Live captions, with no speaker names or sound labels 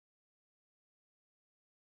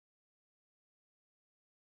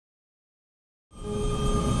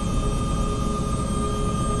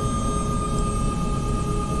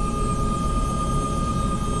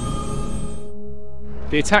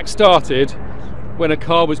The attack started when a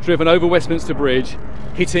car was driven over Westminster Bridge,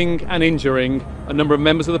 hitting and injuring a number of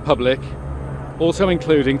members of the public, also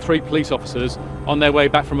including 3 police officers on their way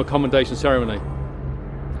back from a commendation ceremony.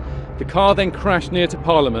 The car then crashed near to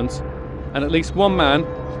Parliament, and at least one man,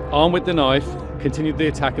 armed with the knife, continued the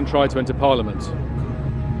attack and tried to enter Parliament.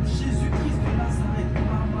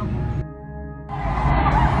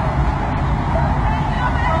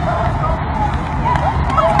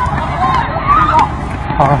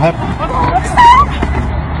 Order!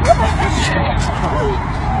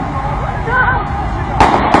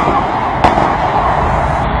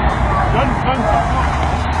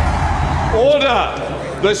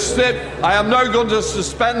 I am now going to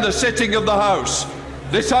suspend the sitting of the House.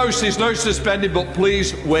 This House is now suspended, but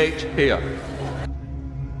please wait here.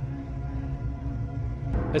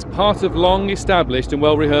 As part of long established and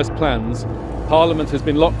well-rehearsed plans, Parliament has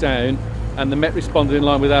been locked down and the Met responded in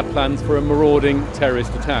line with our plans for a marauding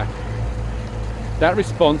terrorist attack. That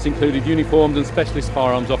response included uniformed and specialist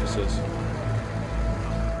firearms officers.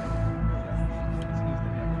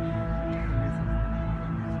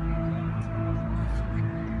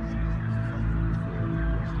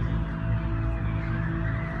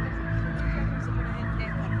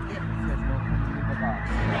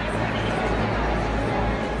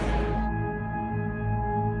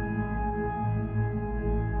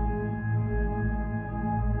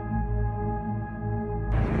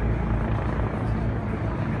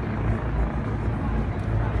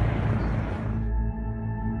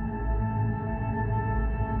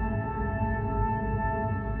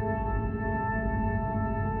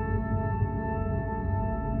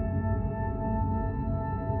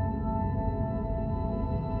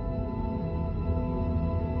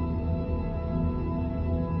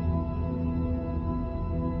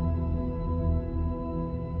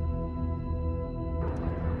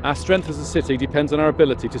 Our strength as a city depends on our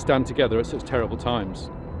ability to stand together at such terrible times.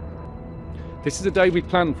 This is a day we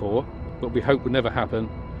planned for, but we hope would never happen.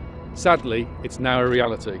 Sadly, it's now a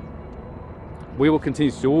reality. We will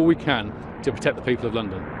continue to do all we can to protect the people of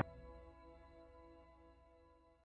London.